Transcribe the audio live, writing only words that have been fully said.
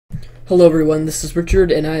Hello everyone, this is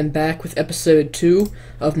Richard, and I am back with episode 2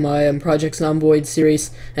 of my Project Zomboid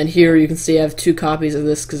series, and here you can see I have 2 copies of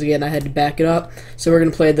this, because again I had to back it up, so we're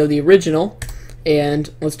going to play the original,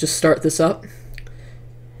 and let's just start this up.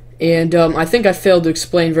 And I think I failed to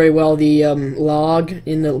explain very well the log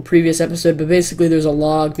in the previous episode, but basically there's a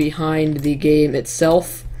log behind the game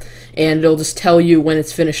itself, and it'll just tell you when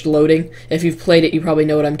it's finished loading. If you've played it, you probably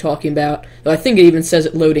know what I'm talking about, though I think it even says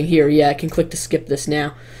it loading here. Yeah, I can click to skip this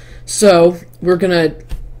now. So, we're gonna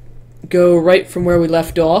go right from where we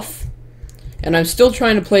left off, and I'm still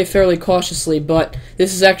trying to play fairly cautiously, but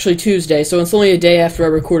this is actually Tuesday, so it's only a day after I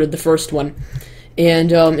recorded the first one,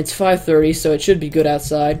 and it's 5:30, so it should be good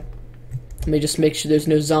outside. Let me just make sure there's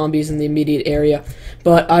no zombies in the immediate area.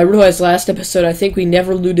 But I realized last episode I think we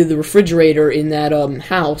never looted the refrigerator in that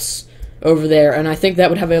house over there, and I think that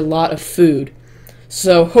would have a lot of food.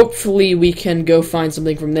 So hopefully we can go find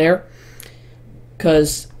something from there.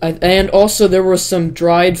 And also there was some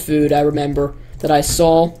dried food, I remember, that I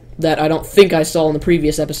saw, that I don't think I saw in the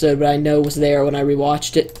previous episode, but I know was there when I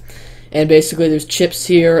rewatched it. And basically there's chips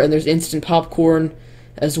here, and there's instant popcorn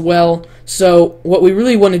as well. So what we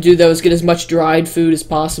really want to do, though, is get as much dried food as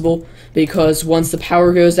possible, because once the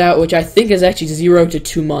power goes out, which I think is actually 0 to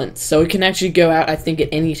 2 months, so it can actually go out, I think, at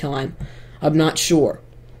any time. I'm not sure.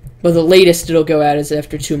 But the latest it'll go out is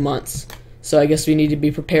after 2 months. So I guess we need to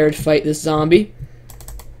be prepared to fight this zombie.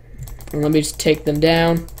 And let me just take them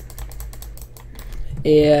down.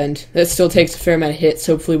 And that still takes a fair amount of hits.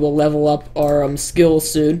 Hopefully we'll level up our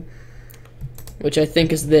skills soon, which I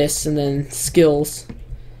think is this, and then skills.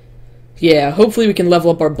 Yeah, hopefully we can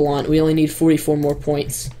level up our blunt. We only need 44 more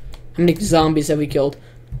points. How many zombies have we killed?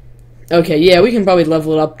 Okay, yeah, we can probably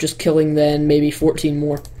level it up just killing then maybe 14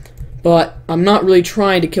 more. But I'm not really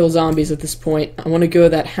trying to kill zombies at this point. I want to go to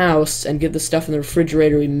that house and get the stuff in the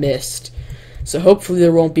refrigerator we missed. So hopefully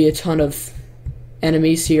there won't be a ton of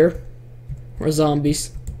enemies here, or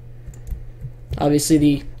zombies. Obviously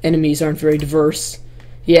the enemies aren't very diverse.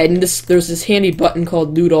 Yeah, and there's this handy button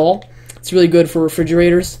called Loot All. It's really good for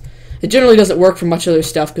refrigerators. It generally doesn't work for much other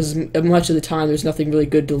stuff, because much of the time there's nothing really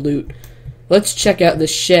good to loot. Let's check out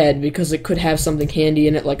this shed, because it could have something handy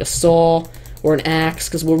in it, like a saw or an axe,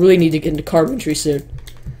 because we'll really need to get into carpentry soon.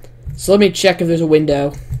 So let me check if there's a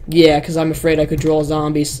window. Yeah, because I'm afraid I could draw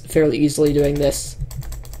zombies fairly easily doing this.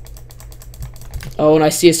 Oh, and I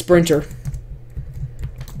see a sprinter.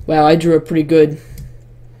 Wow, I drew a pretty good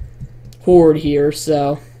horde here,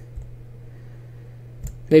 so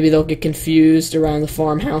maybe they'll get confused around the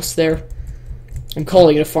farmhouse there. I'm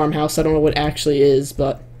calling it a farmhouse. I don't know what it actually is,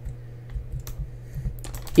 but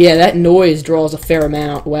yeah, that noise draws a fair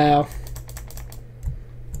amount. Wow.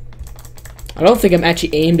 I don't think I'm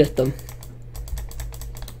actually aimed at them.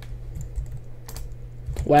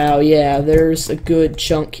 Wow, yeah, there's a good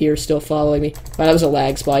chunk here still following me. Wow, that was a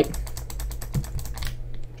lag spike.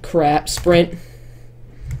 Crap, sprint.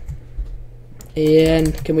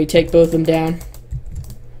 And can we take both of them down?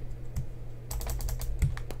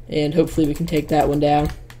 And hopefully we can take that one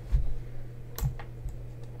down.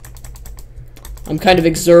 I'm kind of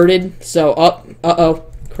exerted, so uh-oh.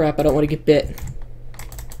 Crap, I don't want to get bit.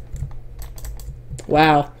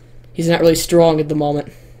 Wow, he's not really strong at the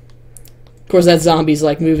moment. Of course, that zombie's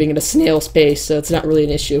like moving at a snail's pace, so it's not really an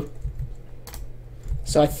issue.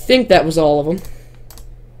 So I think that was all of them.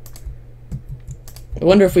 I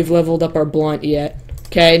wonder if we've leveled up our blunt yet.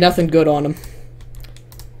 Okay, nothing good on him.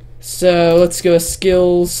 So let's go with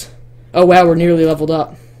skills. Oh wow, we're nearly leveled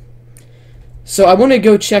up. So I want to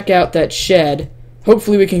go check out that shed.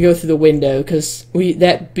 Hopefully we can go through the window, because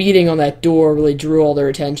that beating on that door really drew all their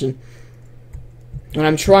attention. And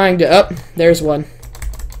I'm trying to... Oh, there's one.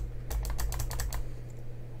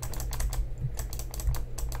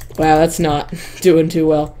 Wow, that's not doing too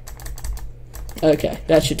well. Okay,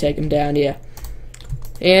 that should take him down, yeah.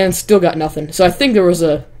 And still got nothing. So I think there was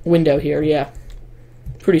a window here, yeah.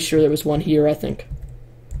 Pretty sure there was one here, I think.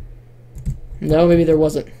 No, maybe there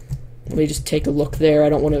wasn't. Let me just take a look there. I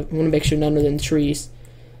want to make sure none are in the trees.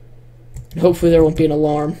 And hopefully there won't be an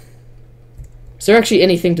alarm. Is there actually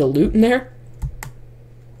anything to loot in there?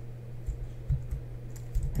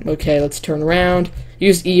 Okay, let's turn around.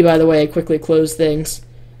 Use E, by the way, quickly close things.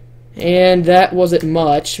 And that wasn't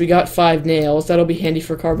much. We got 5 nails. That'll be handy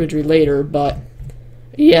for carpentry later, but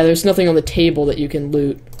yeah, there's nothing on the table that you can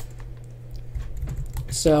loot.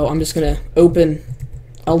 So I'm just gonna open.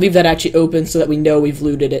 I'll leave that actually open so that we know we've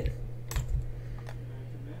looted it.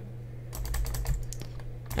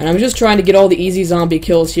 And I'm just trying to get all the easy zombie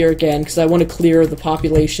kills here again, because I want to clear the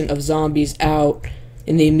population of zombies out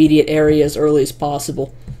in the immediate area as early as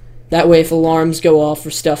possible. That way, if alarms go off for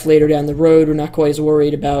stuff later down the road, we're not quite as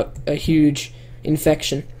worried about a huge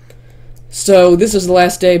infection. So this is the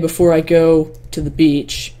last day before I go to the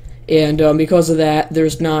beach, and because of that,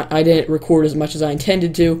 I didn't record as much as I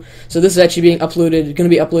intended to. So this is actually being uploaded, going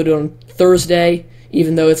to be uploaded on Thursday,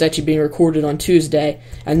 even though it's actually being recorded on Tuesday.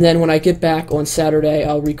 And then when I get back on Saturday,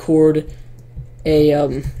 I'll record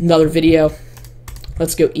another video.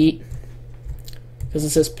 Let's go eat, because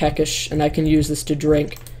it says peckish, and I can use this to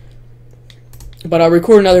drink. But I'll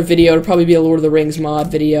record another video. It'll probably be a Lord of the Rings mod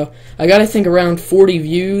video. I got, I think, around 40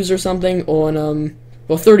 views or something on,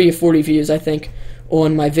 well, 30 or 40 views, I think,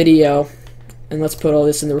 on my video. And let's put all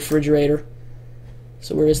this in the refrigerator.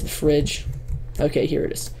 So where is the fridge? Okay, here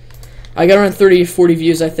it is. I got around 30 or 40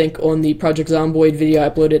 views, I think, on the Project Zomboid video I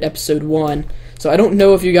uploaded, episode 1. So I don't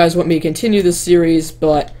know if you guys want me to continue this series,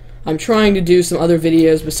 but I'm trying to do some other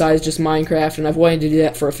videos besides just Minecraft, and I've wanted to do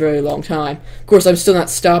that for a very long time. Of course, I'm still not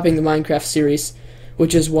stopping the Minecraft series,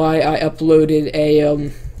 which is why I uploaded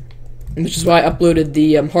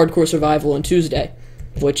the Hardcore Survival on Tuesday,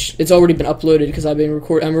 which it's already been uploaded because I'm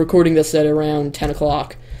recording this at around 10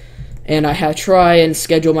 o'clock, and I try and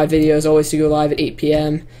schedule my videos always to go live at 8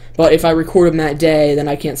 p.m. But if I record them that day, then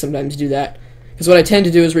I can't sometimes do that, because what I tend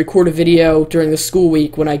to do is record a video during the school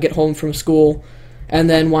week when I get home from school, and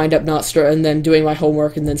then wind up and then doing my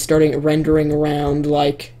homework, and then starting rendering around,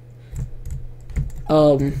 like,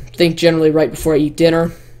 think generally right before I eat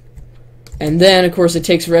dinner. And then, of course, it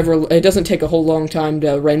takes forever. It doesn't take a whole long time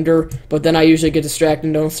to render, but then I usually get distracted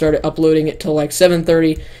and don't start uploading it till like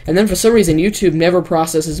 7:30. And then for some reason, YouTube never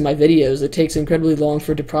processes my videos. It takes incredibly long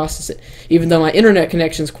for it to process it, even though my internet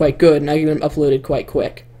connection is quite good, and I get them uploaded quite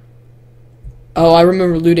quick. Oh, I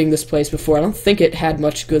remember looting this place before. I don't think it had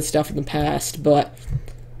much good stuff in the past, but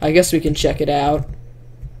I guess we can check it out.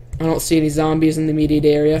 I don't see any zombies in the immediate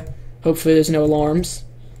area. Hopefully there's no alarms.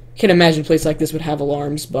 Can't imagine a place like this would have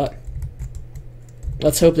alarms, but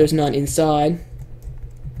let's hope there's none inside.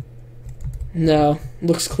 No,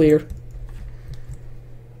 looks clear.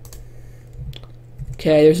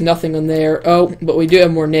 Okay, there's nothing on there. Oh, but we do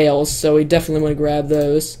have more nails, so we definitely want to grab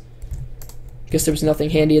those. Guess there was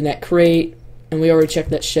nothing handy in that crate. And we already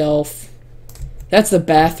checked that shelf. That's the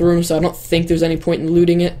bathroom, so I don't think there's any point in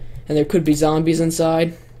looting it. And there could be zombies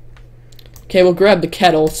inside. Okay, we'll grab the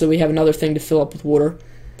kettle so we have another thing to fill up with water.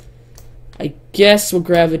 I guess we'll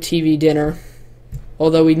grab a TV dinner,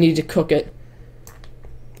 although we need to cook it.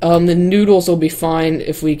 The noodles will be fine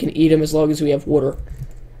if we can eat them as long as we have water.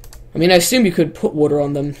 I mean, I assume you could put water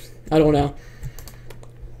on them. I don't know.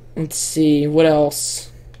 Let's see, what else?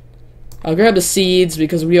 I'll grab the seeds,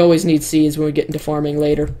 because we always need seeds when we get into farming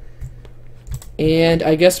later. And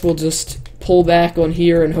I guess we'll just pull back on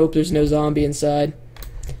here and hope there's no zombie inside.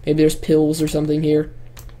 Maybe there's pills or something here.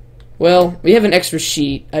 Well, we have an extra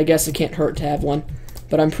sheet. I guess it can't hurt to have one.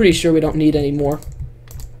 But I'm pretty sure we don't need any more.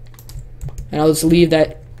 And I'll just leave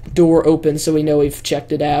that door open so we know we've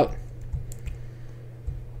checked it out.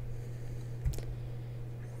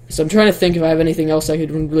 So I'm trying to think if I have anything else I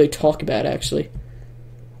could really talk about, actually.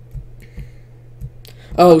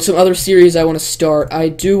 Oh, some other series I want to start. I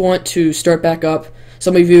do want to start back up.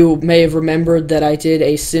 Some of you may have remembered that I did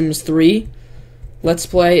a Sims 3 Let's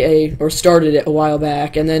Play, or started it a while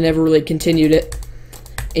back, and then never really continued it.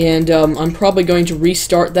 And I'm probably going to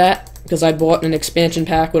restart that, because I bought an expansion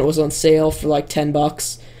pack when it was on sale for like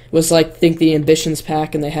 $10. It was like, think the Ambitions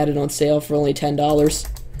pack, and they had it on sale for only $10.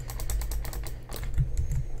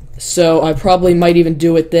 So I probably might even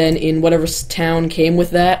do it then in whatever town came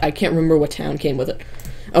with that. I can't remember what town came with it.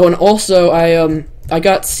 Oh, and also I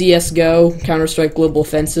got CS:GO, Counter-Strike Global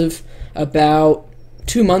Offensive, about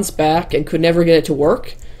 2 months back and could never get it to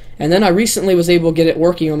work. And then I recently was able to get it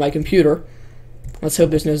working on my computer. Let's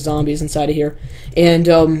hope there's no zombies inside of here. And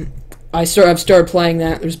I've started playing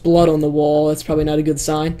that. There's blood on the wall. That's probably not a good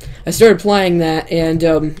sign. I started playing that, and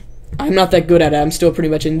I'm not that good at it. I'm still pretty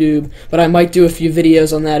much a noob, but I might do a few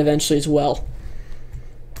videos on that eventually as well.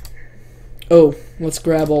 Oh, let's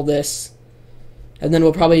grab all this. And then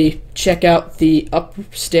we'll probably check out the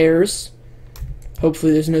upstairs.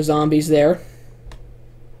 Hopefully there's no zombies there.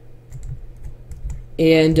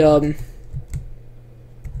 And, oh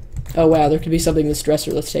wow, there could be something in this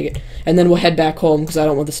dresser. Let's take it. And then we'll head back home, because I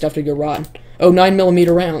don't want the stuff to go rotten. Oh,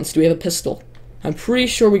 9mm rounds. Do we have a pistol? I'm pretty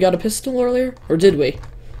sure we got a pistol earlier. Or did we?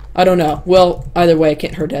 I don't know. Well, either way, it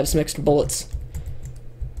can't hurt to have some extra bullets.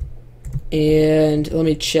 And let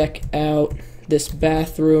me check out this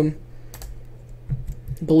bathroom.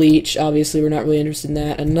 Bleach, obviously we're not really interested in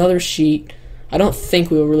that. Another sheet. I don't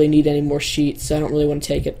think we will really need any more sheets, so I don't really want to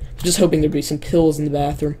take it. I'm just hoping there'd be some pills in the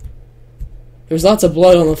bathroom. There's lots of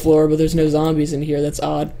blood on the floor, but there's no zombies in here. That's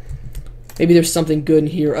odd. Maybe there's something good in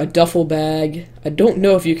here. A duffel bag. I don't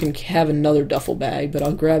know if you can have another duffel bag, but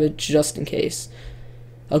I'll grab it just in case.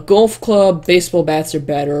 A golf club. Baseball bats are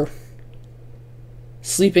better.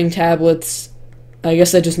 Sleeping tablets. I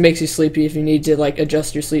guess that just makes you sleepy if you need to, like,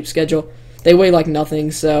 adjust your sleep schedule. They weigh like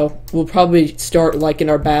nothing, so we'll probably start, like, in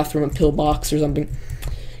our bathroom, a pill box or something.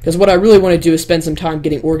 Because what I really want to do is spend some time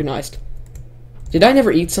getting organized. Did I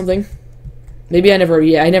never eat something? Maybe I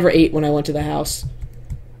never ate when I went to the house.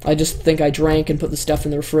 I just think I drank and put the stuff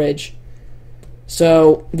in the fridge.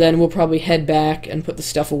 So then we'll probably head back and put the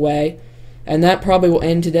stuff away. And that probably will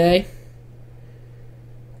end today.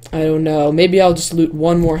 I don't know. Maybe I'll just loot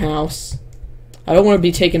one more house. I don't want to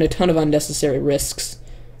be taking a ton of unnecessary risks.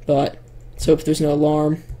 But let's hope there's no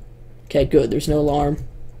alarm. Okay, good. There's no alarm.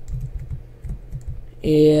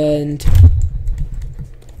 And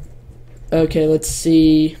okay, let's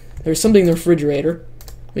see. There's something in the refrigerator.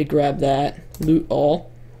 Let me grab that. Loot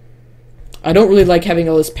all. I don't really like having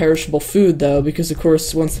all this perishable food, though, because, of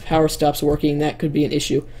course, once the power stops working, that could be an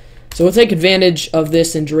issue. So we'll take advantage of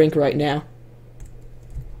this and drink right now.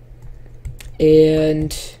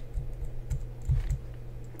 And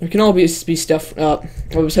there can always be stuff up.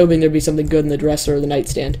 I was hoping there'd be something good in the dresser or the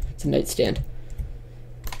nightstand. It's a nightstand.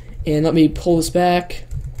 And let me pull this back.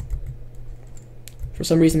 For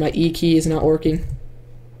some reason, my E key is not working.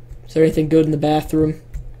 Is there anything good in the bathroom?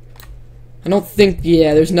 I don't think,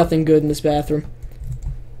 yeah, there's nothing good in this bathroom.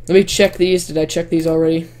 Let me check these. Did I check these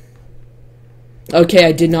already? Okay,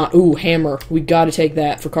 I did not. Ooh, hammer. We gotta take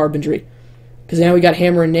that for carpentry. Because now we got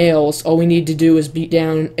hammer and nails. All we need to do is beat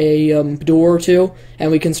down a door or two, and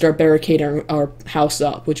we can start barricading our house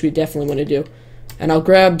up, which we definitely want to do. And I'll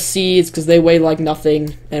grab seeds, because they weigh like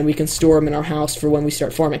nothing, and we can store them in our house for when we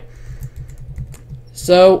start farming.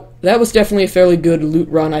 So, that was definitely a fairly good loot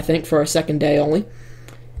run, I think, for our second day only.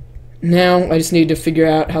 Now, I just need to figure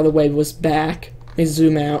out how the way was back. Let me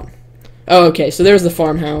zoom out. Oh, okay, so there's the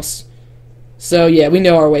farmhouse. So, yeah, we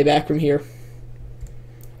know our way back from here.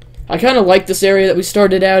 I kind of like this area that we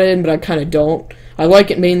started out in, but I kind of don't. I like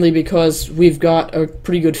it mainly because we've got a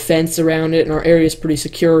pretty good fence around it, and our area is pretty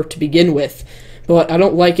secure to begin with. But I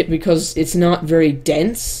don't like it because it's not very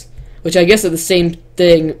dense, which I guess at the same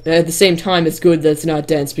time it's good that it's not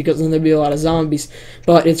dense, because then there'll be a lot of zombies.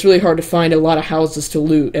 But it's really hard to find a lot of houses to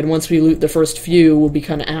loot, and once we loot the first few, we'll be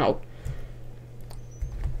kind of out.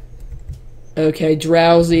 Okay,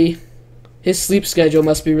 drowsy. His sleep schedule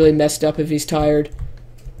must be really messed up if he's tired.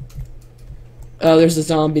 Oh, there's a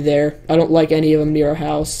zombie there. I don't like any of them near our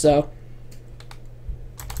house, so.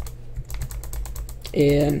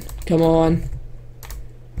 And, come on.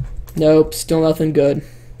 Nope, still nothing good.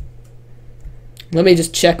 Let me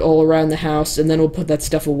just check all around the house, and then we'll put that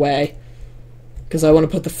stuff away. Because I want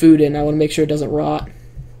to put the food in. I want to make sure it doesn't rot.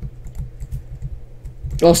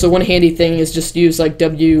 Also, one handy thing is just use, like,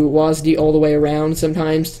 WASD all the way around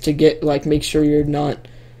sometimes to get, like, make sure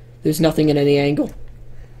there's nothing in any angle.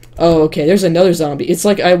 Oh, okay, there's another zombie. It's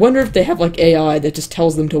like, I wonder if they have, like, AI that just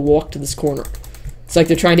tells them to walk to this corner. It's like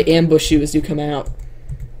they're trying to ambush you as you come out.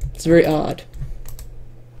 It's very odd.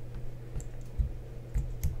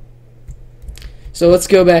 So let's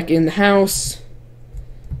go back in the house.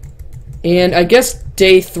 And I guess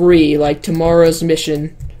day 3, like tomorrow's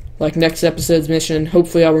mission, like next episode's mission,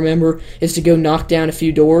 hopefully I'll remember, is to go knock down a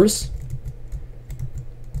few doors.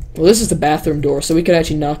 Well, this is the bathroom door, so we could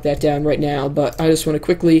actually knock that down right now, but I just want to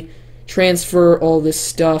quickly transfer all this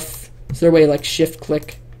stuff. Is there a way to, like,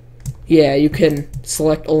 shift-click? Yeah, you can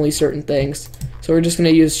select only certain things. So we're just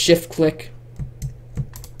going to use shift-click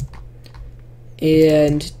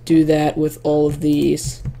and do that with all of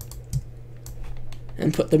these.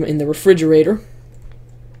 And put them in the refrigerator.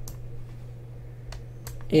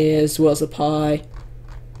 As well as the pie.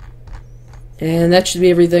 And that should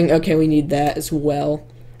be everything. Okay, we need that as well.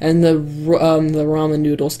 And the ramen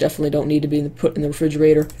noodles definitely don't need to be put in the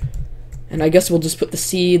refrigerator. And I guess we'll just put the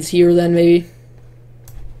seeds here then, maybe.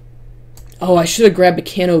 Oh, I should have grabbed a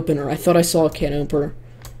can opener. I thought I saw a can opener.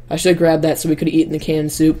 I should have grabbed that so we could have eaten the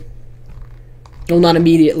canned soup. Well, not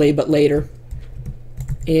immediately, but later.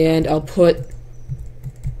 And I'll put...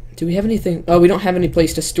 Do we have anything? Oh, we don't have any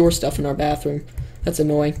place to store stuff in our bathroom. That's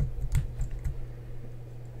annoying.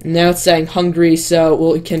 Now it's saying hungry,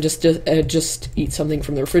 so we can just eat something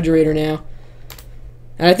from the refrigerator now.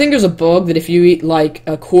 And I think there's a bug that if you eat like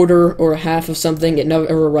a quarter or a half of something, it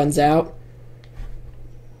never runs out.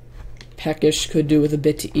 Peckish could do with a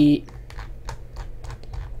bit to eat.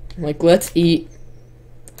 Like, let's eat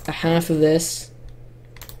a half of this.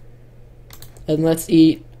 And let's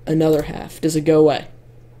eat another half. Does it go away?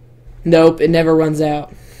 Nope, it never runs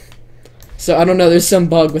out. So I don't know, there's some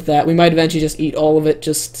bug with that. We might eventually just eat all of it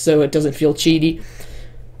just so it doesn't feel cheaty.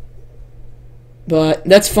 But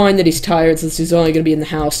that's fine that he's tired since he's only going to be in the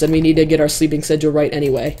house, and we need to get our sleeping schedule right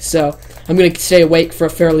anyway. So I'm going to stay awake for a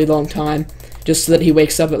fairly long time, just so that he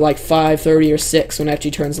wakes up at like 5:30 or 6 when it actually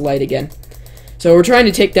turns light again. So we're trying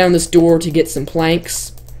to take down this door to get some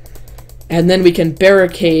planks, and then we can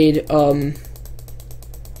barricade,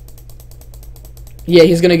 yeah,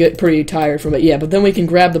 he's going to get pretty tired from it, yeah, but then we can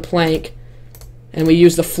grab the plank, and we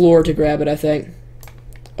use the floor to grab it, I think.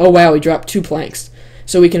 Oh wow, we dropped 2 planks.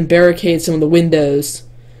 So we can barricade some of the windows.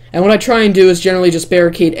 And what I try and do is generally just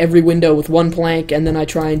barricade every window with 1 plank, and then I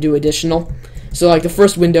try and do additional. So like the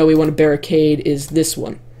first window we want to barricade is this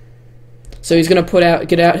one. So he's going to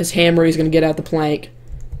get out his hammer, he's going to get out the plank,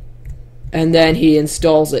 and then he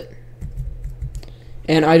installs it.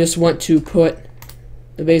 And I just want to put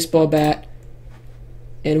the baseball bat,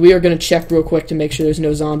 and we are going to check real quick to make sure there's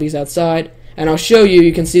no zombies outside. And I'll show you,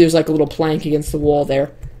 you can see there's like a little plank against the wall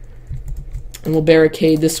there. And we'll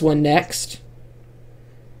barricade this one next.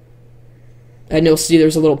 And you'll see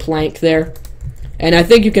there's a little plank there. And I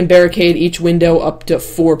think you can barricade each window up to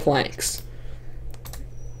 4 planks.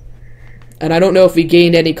 And I don't know if we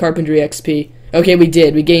gained any carpentry XP. Okay, we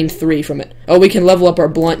did. We gained 3 from it. Oh, we can level up our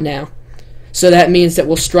blunt now. So that means that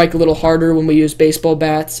we'll strike a little harder when we use baseball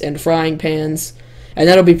bats and frying pans. And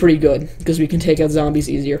that'll be pretty good, because we can take out zombies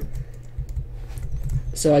easier.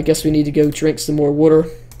 So I guess we need to go drink some more water.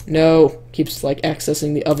 No, keeps like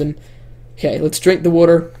accessing the oven. Okay, let's drink the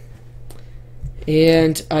water.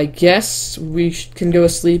 And I guess we can go to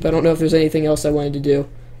sleep. I don't know if there's anything else I wanted to do.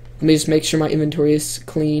 Let me just make sure my inventory is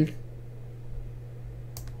clean.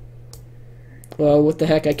 Well, what the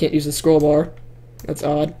heck, I can't use the scroll bar. That's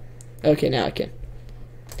odd. Okay, now I can.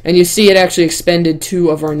 And you see it actually expended 2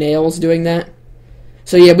 of our nails doing that.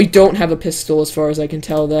 So yeah, we don't have a pistol as far as I can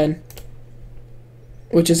tell then.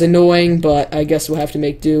 Which is annoying, but I guess we'll have to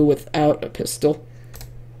make do without a pistol.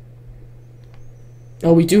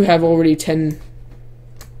 Oh, we do have already 10.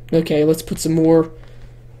 Okay, let's put some more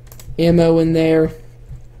ammo in there.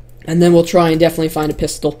 And then we'll try and definitely find a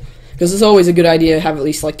pistol. Because it's always a good idea to have at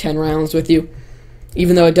least like 10 rounds with you.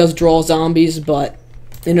 Even though it does draw zombies, but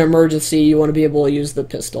in an emergency, you want to be able to use the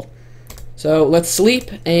pistol. So let's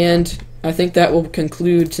sleep, and I think that will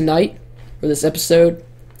conclude tonight for this episode.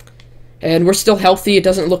 And we're still healthy. It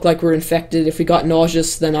doesn't look like we're infected. If we got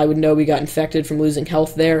nauseous, then I would know we got infected from losing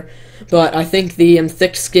health there. But I think the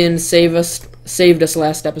thick skin saved us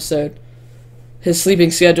last episode. His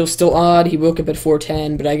sleeping schedule's still odd. He woke up at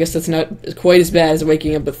 4:10, but I guess that's not quite as bad as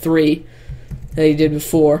waking up at 3 that he did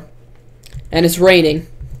before. And it's raining.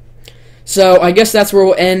 So I guess that's where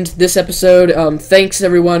we'll end this episode. Thanks,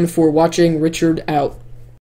 everyone, for watching. Richard out.